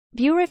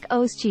Burak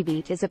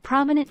Özçivit is a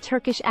prominent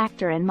Turkish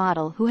actor and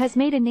model who has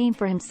made a name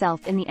for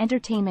himself in the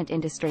entertainment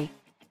industry.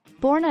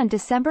 Born on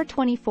December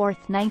 24,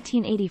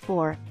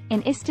 1984,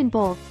 in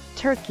Istanbul,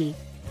 Turkey,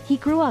 he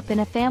grew up in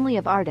a family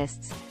of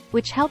artists,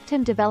 which helped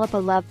him develop a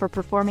love for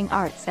performing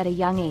arts at a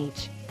young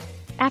age.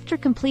 After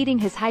completing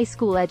his high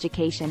school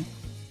education,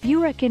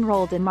 Burak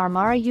enrolled in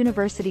Marmara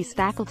University's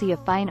Faculty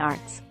of Fine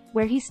Arts,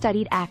 where he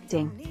studied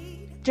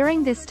acting.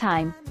 During this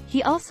time,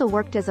 he also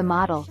worked as a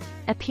model,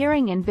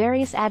 appearing in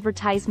various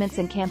advertisements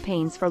and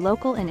campaigns for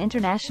local and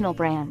international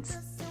brands.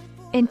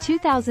 In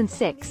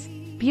 2006,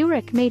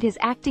 Burak made his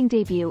acting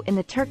debut in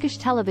the Turkish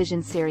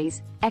television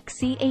series,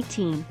 Eksi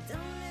 18.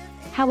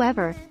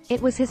 However, it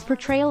was his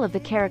portrayal of the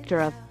character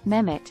of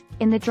Mehmet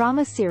in the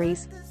drama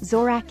series,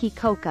 Zoraki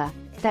Koka,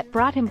 that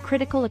brought him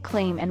critical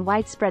acclaim and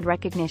widespread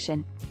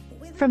recognition.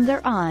 From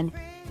there on,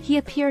 he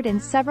appeared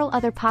in several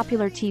other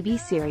popular TV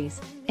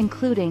series,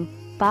 including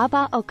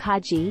Baba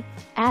Okaji,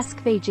 Ask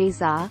ve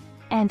Ceza,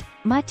 and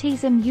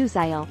Muhteşem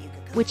Yüzyıl,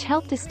 which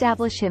helped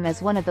establish him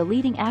as one of the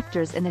leading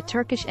actors in the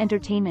Turkish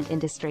entertainment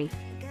industry.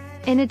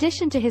 In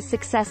addition to his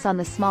success on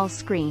the small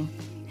screen,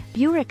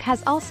 Burak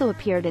has also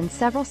appeared in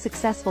several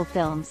successful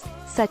films,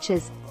 such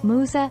as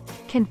Musa,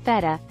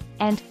 Feda,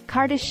 and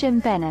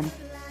Kardeşim Benim,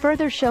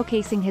 further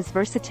showcasing his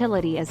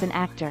versatility as an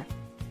actor.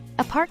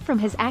 Apart from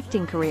his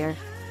acting career,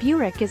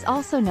 Burak is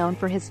also known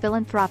for his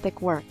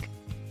philanthropic work.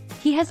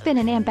 He has been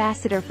an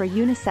ambassador for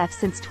UNICEF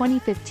since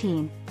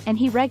 2015, and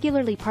he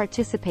regularly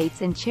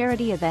participates in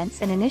charity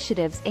events and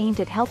initiatives aimed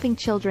at helping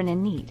children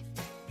in need.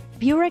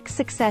 Burak's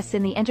success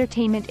in the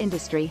entertainment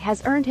industry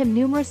has earned him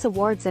numerous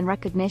awards and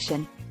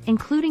recognition,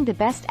 including the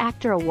Best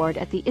Actor Award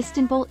at the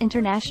Istanbul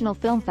International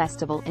Film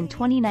Festival in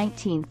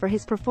 2019 for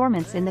his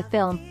performance in the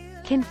film,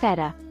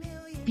 Feda.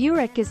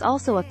 Burak is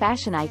also a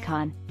fashion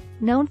icon,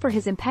 known for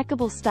his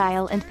impeccable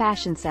style and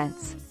fashion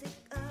sense.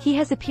 He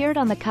has appeared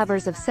on the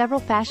covers of several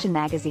fashion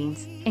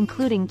magazines,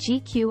 including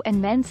GQ and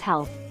Men's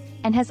Health,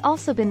 and has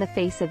also been the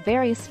face of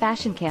various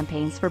fashion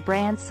campaigns for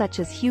brands such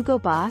as Hugo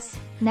Boss,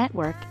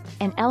 Network,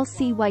 and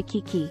LC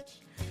Waikiki.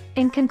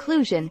 In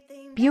conclusion,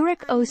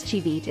 Burak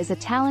Özçivit is a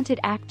talented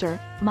actor,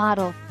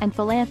 model, and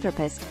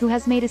philanthropist who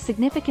has made a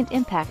significant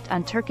impact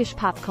on Turkish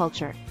pop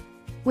culture.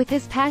 With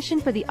his passion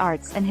for the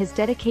arts and his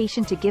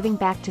dedication to giving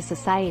back to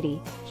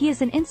society, he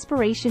is an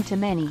inspiration to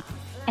many,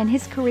 and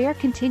his career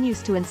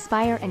continues to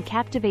inspire and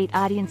captivate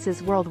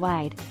audiences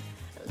worldwide.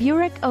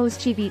 Burak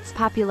Özçivit's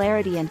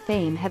popularity and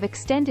fame have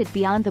extended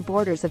beyond the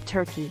borders of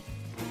Turkey.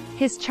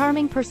 His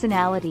charming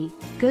personality,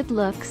 good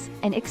looks,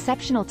 and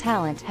exceptional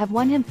talent have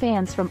won him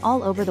fans from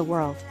all over the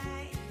world.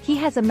 He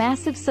has a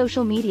massive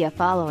social media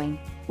following,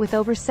 with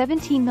over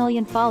 17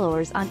 million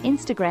followers on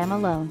Instagram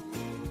alone.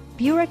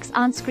 Burak's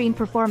on-screen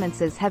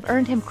performances have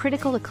earned him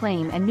critical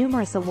acclaim and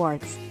numerous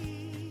awards.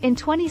 In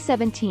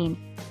 2017,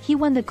 he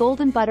won the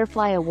Golden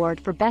Butterfly Award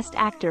for Best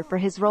Actor for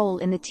his role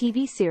in the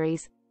TV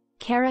series,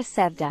 Kara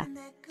Sevda.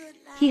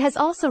 He has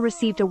also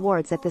received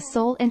awards at the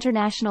Seoul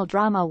International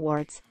Drama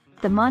Awards,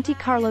 the Monte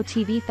Carlo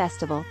TV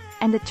Festival,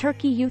 and the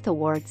Turkey Youth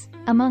Awards,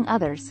 among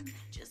others.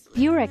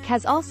 Burak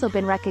has also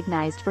been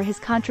recognized for his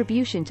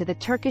contribution to the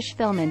Turkish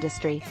film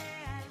industry.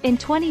 In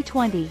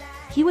 2020,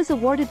 he was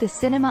awarded the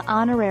Cinema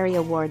Honorary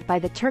Award by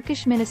the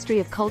Turkish Ministry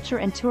of Culture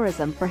and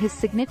Tourism for his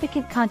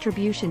significant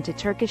contribution to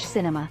Turkish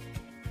cinema.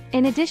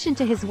 In addition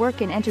to his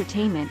work in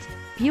entertainment,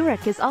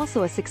 Burak is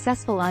also a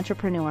successful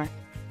entrepreneur.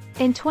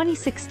 In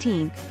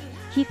 2016,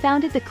 he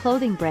founded the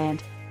clothing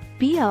brand,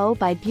 BO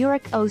by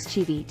Burak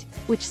Özçivit,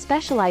 which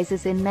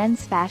specializes in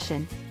men's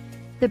fashion.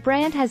 The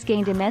brand has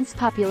gained immense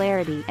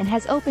popularity and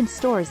has opened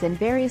stores in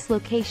various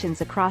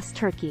locations across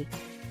Turkey.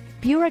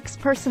 Burak's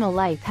personal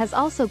life has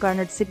also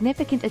garnered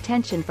significant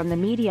attention from the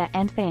media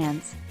and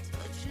fans.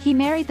 He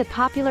married the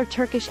popular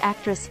Turkish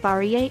actress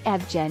Fahriye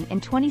Evcen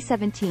in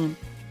 2017,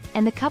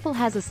 and the couple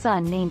has a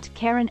son named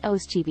Karan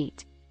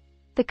Özçivit.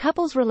 The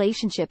couple's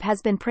relationship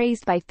has been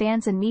praised by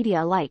fans and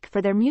media alike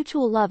for their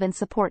mutual love and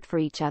support for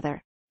each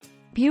other.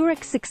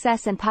 Burak's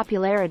success and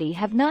popularity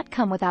have not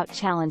come without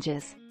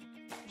challenges.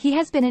 He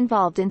has been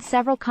involved in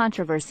several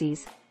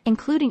controversies,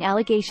 including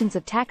allegations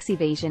of tax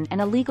evasion and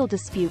a legal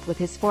dispute with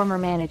his former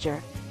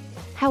manager.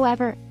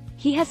 However,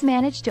 he has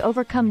managed to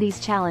overcome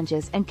these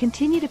challenges and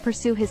continue to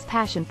pursue his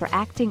passion for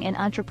acting and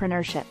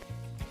entrepreneurship.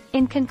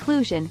 In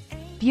conclusion,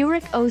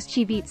 Burak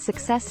Özçivit's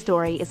success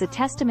story is a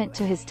testament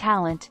to his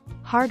talent,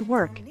 hard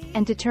work,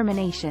 and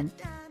determination.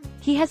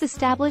 He has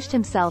established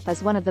himself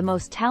as one of the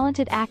most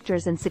talented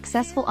actors and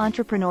successful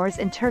entrepreneurs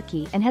in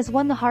Turkey and has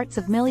won the hearts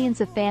of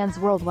millions of fans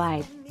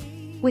worldwide.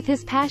 With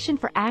his passion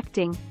for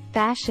acting,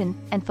 fashion,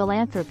 and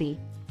philanthropy,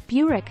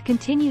 Burak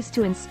continues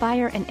to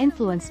inspire and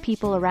influence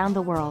people around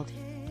the world.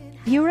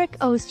 Burak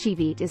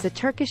Özçivit is a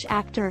Turkish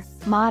actor,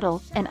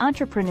 model, and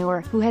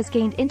entrepreneur who has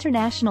gained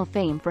international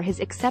fame for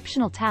his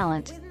exceptional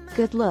talent,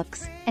 good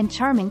looks, and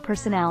charming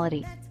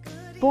personality.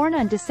 Born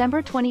on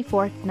December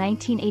 24,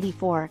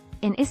 1984,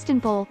 in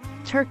Istanbul,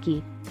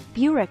 Turkey,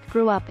 Burak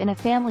grew up in a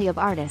family of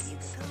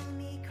artists.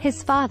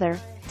 His father,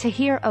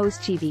 Tahir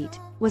Özçivit,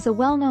 was a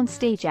well-known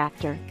stage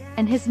actor,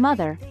 and his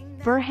mother,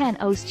 Burhan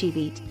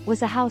Özçivit,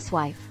 was a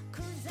housewife.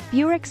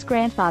 Burak's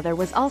grandfather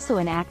was also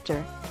an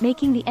actor,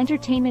 making the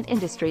entertainment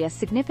industry a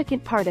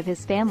significant part of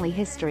his family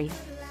history.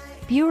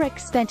 Burak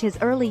spent his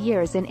early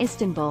years in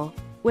Istanbul,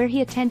 where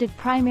he attended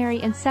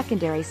primary and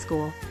secondary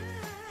school.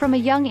 From a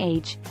young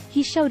age,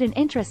 he showed an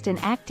interest in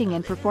acting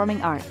and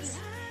performing arts.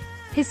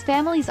 His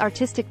family's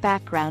artistic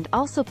background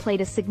also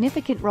played a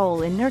significant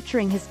role in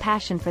nurturing his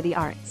passion for the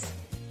arts.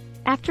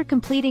 After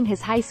completing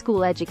his high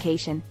school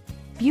education,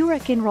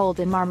 Burak enrolled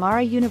in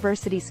Marmara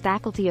University's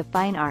Faculty of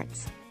Fine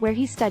Arts, where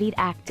he studied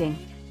acting.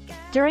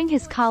 During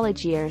his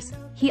college years,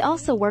 he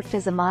also worked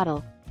as a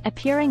model,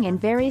 appearing in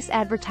various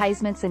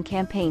advertisements and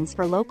campaigns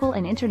for local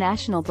and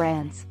international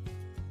brands.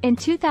 In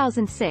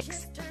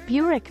 2006,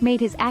 Burak made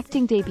his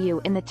acting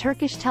debut in the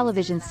Turkish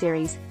television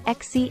series,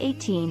 Eksi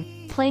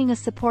 18, playing a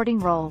supporting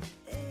role.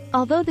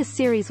 Although the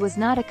series was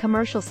not a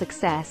commercial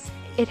success,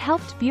 it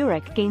helped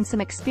Burak gain some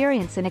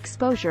experience and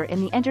exposure in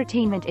the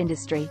entertainment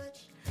industry.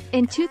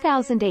 In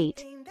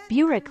 2008,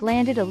 Burak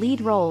landed a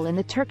lead role in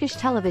the Turkish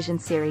television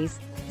series,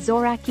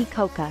 Zoraki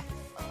Koka.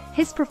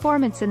 His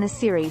performance in the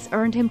series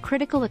earned him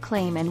critical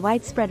acclaim and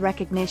widespread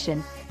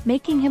recognition,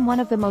 making him one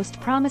of the most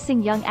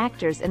promising young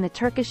actors in the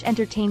Turkish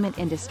entertainment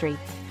industry.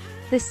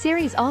 The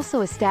series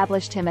also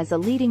established him as a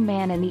leading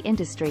man in the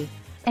industry,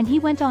 and he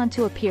went on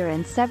to appear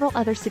in several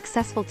other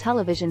successful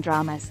television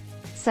dramas,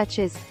 such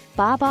as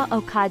Baba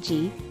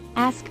Okaji,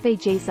 Ask ve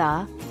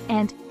Ceza,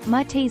 and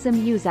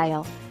Muhteşem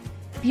Yüzyıl.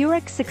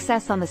 Burak's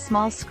success on the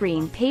small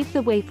screen paved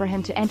the way for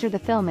him to enter the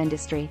film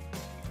industry.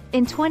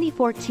 In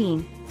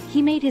 2014,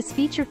 he made his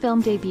feature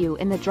film debut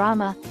in the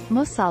drama,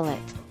 Musallat,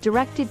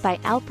 directed by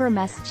Alper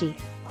Mesci.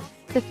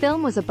 The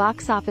film was a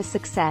box office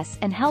success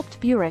and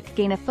helped Burak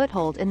gain a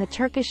foothold in the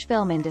Turkish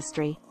film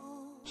industry.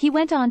 He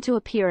went on to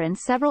appear in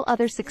several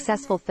other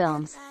successful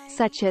films,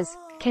 such as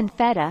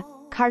Feda,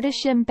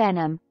 Kardeşim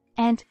Benim,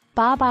 and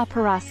Baba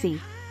Parası.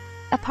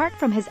 Apart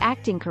from his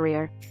acting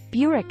career,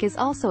 Burak is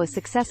also a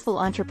successful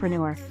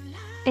entrepreneur.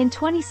 In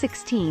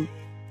 2016,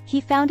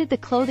 he founded the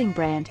clothing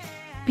brand,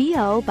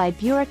 Bo by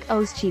Burak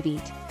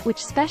Özçivit,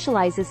 which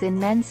specializes in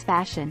men's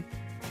fashion.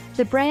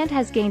 The brand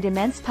has gained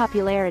immense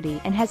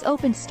popularity and has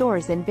opened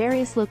stores in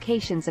various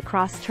locations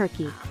across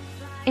Turkey.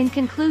 In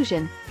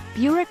conclusion,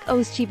 Burak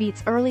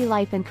Özçivit's early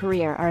life and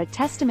career are a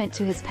testament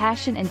to his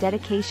passion and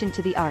dedication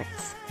to the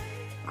arts.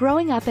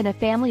 Growing up in a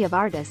family of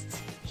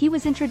artists, he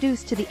was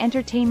introduced to the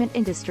entertainment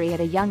industry at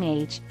a young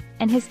age,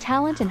 and his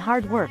talent and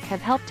hard work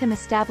have helped him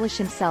establish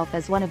himself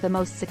as one of the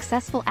most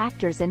successful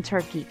actors in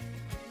Turkey.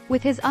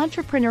 With his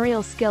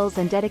entrepreneurial skills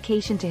and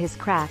dedication to his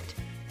craft,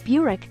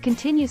 Burak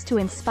continues to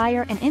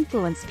inspire and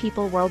influence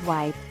people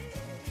worldwide.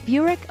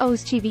 Burak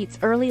Özçivit's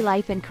early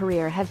life and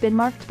career have been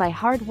marked by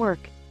hard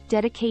work,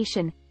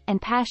 dedication,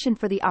 and passion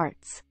for the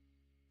arts.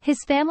 His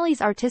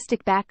family's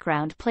artistic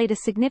background played a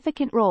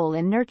significant role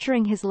in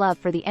nurturing his love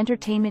for the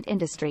entertainment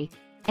industry,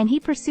 and he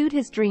pursued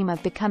his dream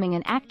of becoming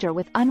an actor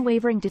with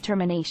unwavering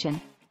determination.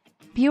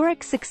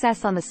 Burak's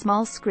success on the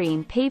small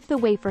screen paved the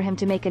way for him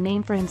to make a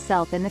name for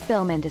himself in the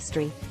film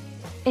industry.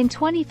 In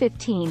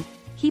 2015,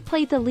 he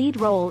played the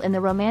lead role in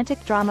the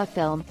romantic drama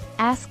film,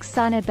 Aşk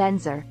Sana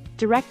Benzer,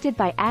 directed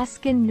by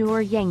Aşkın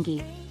Nur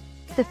Yengi.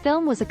 The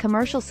film was a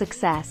commercial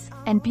success,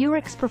 and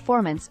Burak's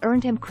performance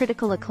earned him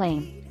critical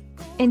acclaim.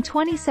 In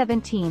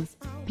 2017,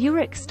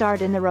 Burak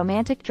starred in the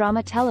romantic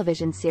drama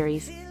television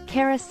series,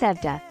 Kara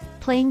Sevda,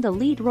 playing the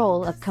lead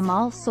role of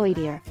Kemal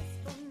Soydir.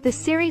 The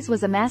series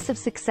was a massive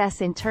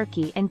success in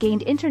Turkey and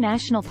gained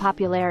international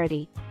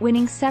popularity,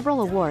 winning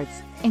several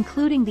awards,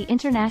 including the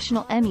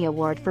International Emmy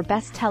Award for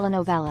Best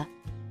Telenovela.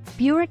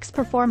 Burak's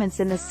performance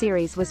in the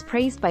series was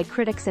praised by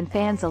critics and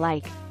fans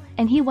alike,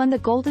 and he won the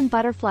Golden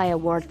Butterfly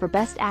Award for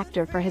Best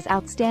Actor for his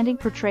outstanding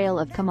portrayal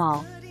of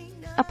Kemal.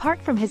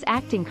 Apart from his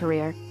acting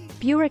career,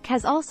 Burak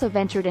has also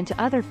ventured into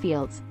other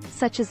fields,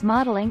 such as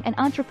modeling and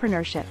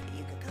entrepreneurship.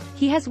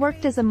 He has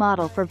worked as a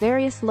model for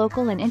various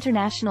local and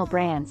international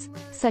brands,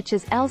 such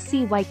as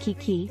LC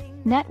Waikiki,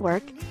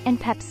 Network, and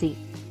Pepsi.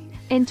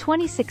 In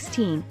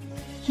 2016,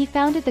 he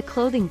founded the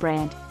clothing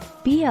brand,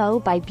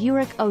 Bo by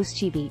Burak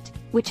Özçivit,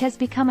 which has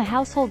become a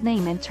household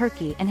name in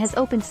Turkey and has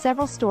opened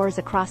several stores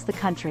across the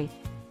country.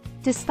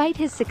 Despite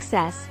his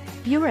success,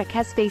 Burak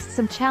has faced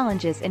some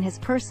challenges in his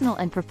personal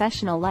and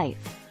professional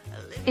life.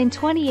 In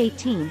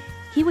 2018,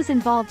 he was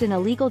involved in a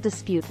legal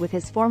dispute with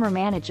his former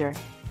manager,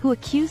 who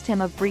accused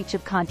him of breach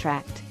of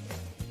contract.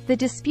 The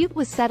dispute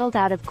was settled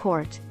out of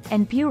court,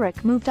 and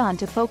Burak moved on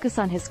to focus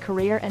on his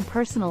career and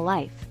personal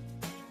life.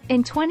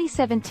 In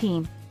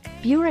 2017,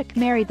 Burak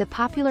married the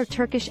popular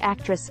Turkish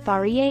actress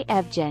Fahriye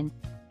Evcen,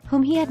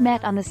 whom he had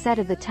met on the set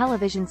of the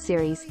television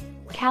series,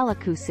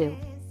 Kalakusu.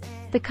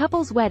 The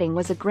couple's wedding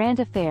was a grand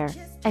affair,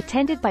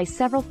 attended by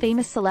several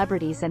famous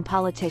celebrities and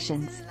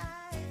politicians.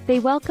 They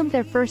welcomed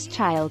their first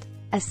child,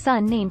 a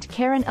son named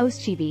Karan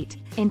Özçivit,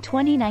 in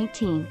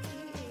 2019.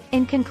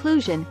 In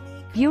conclusion,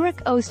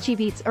 Burak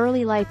Özçivit's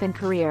early life and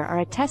career are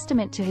a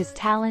testament to his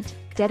talent,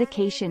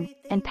 dedication,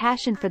 and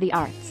passion for the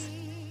arts.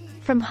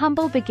 From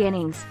humble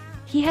beginnings,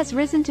 He has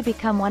risen to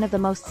become one of the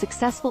most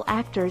successful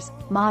actors,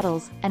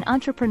 models, and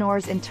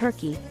entrepreneurs in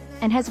Turkey,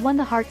 and has won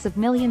the hearts of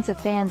millions of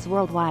fans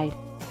worldwide.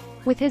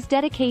 With his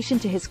dedication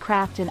to his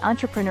craft and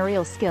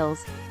entrepreneurial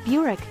skills,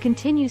 Burak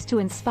continues to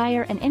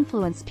inspire and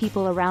influence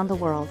people around the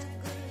world.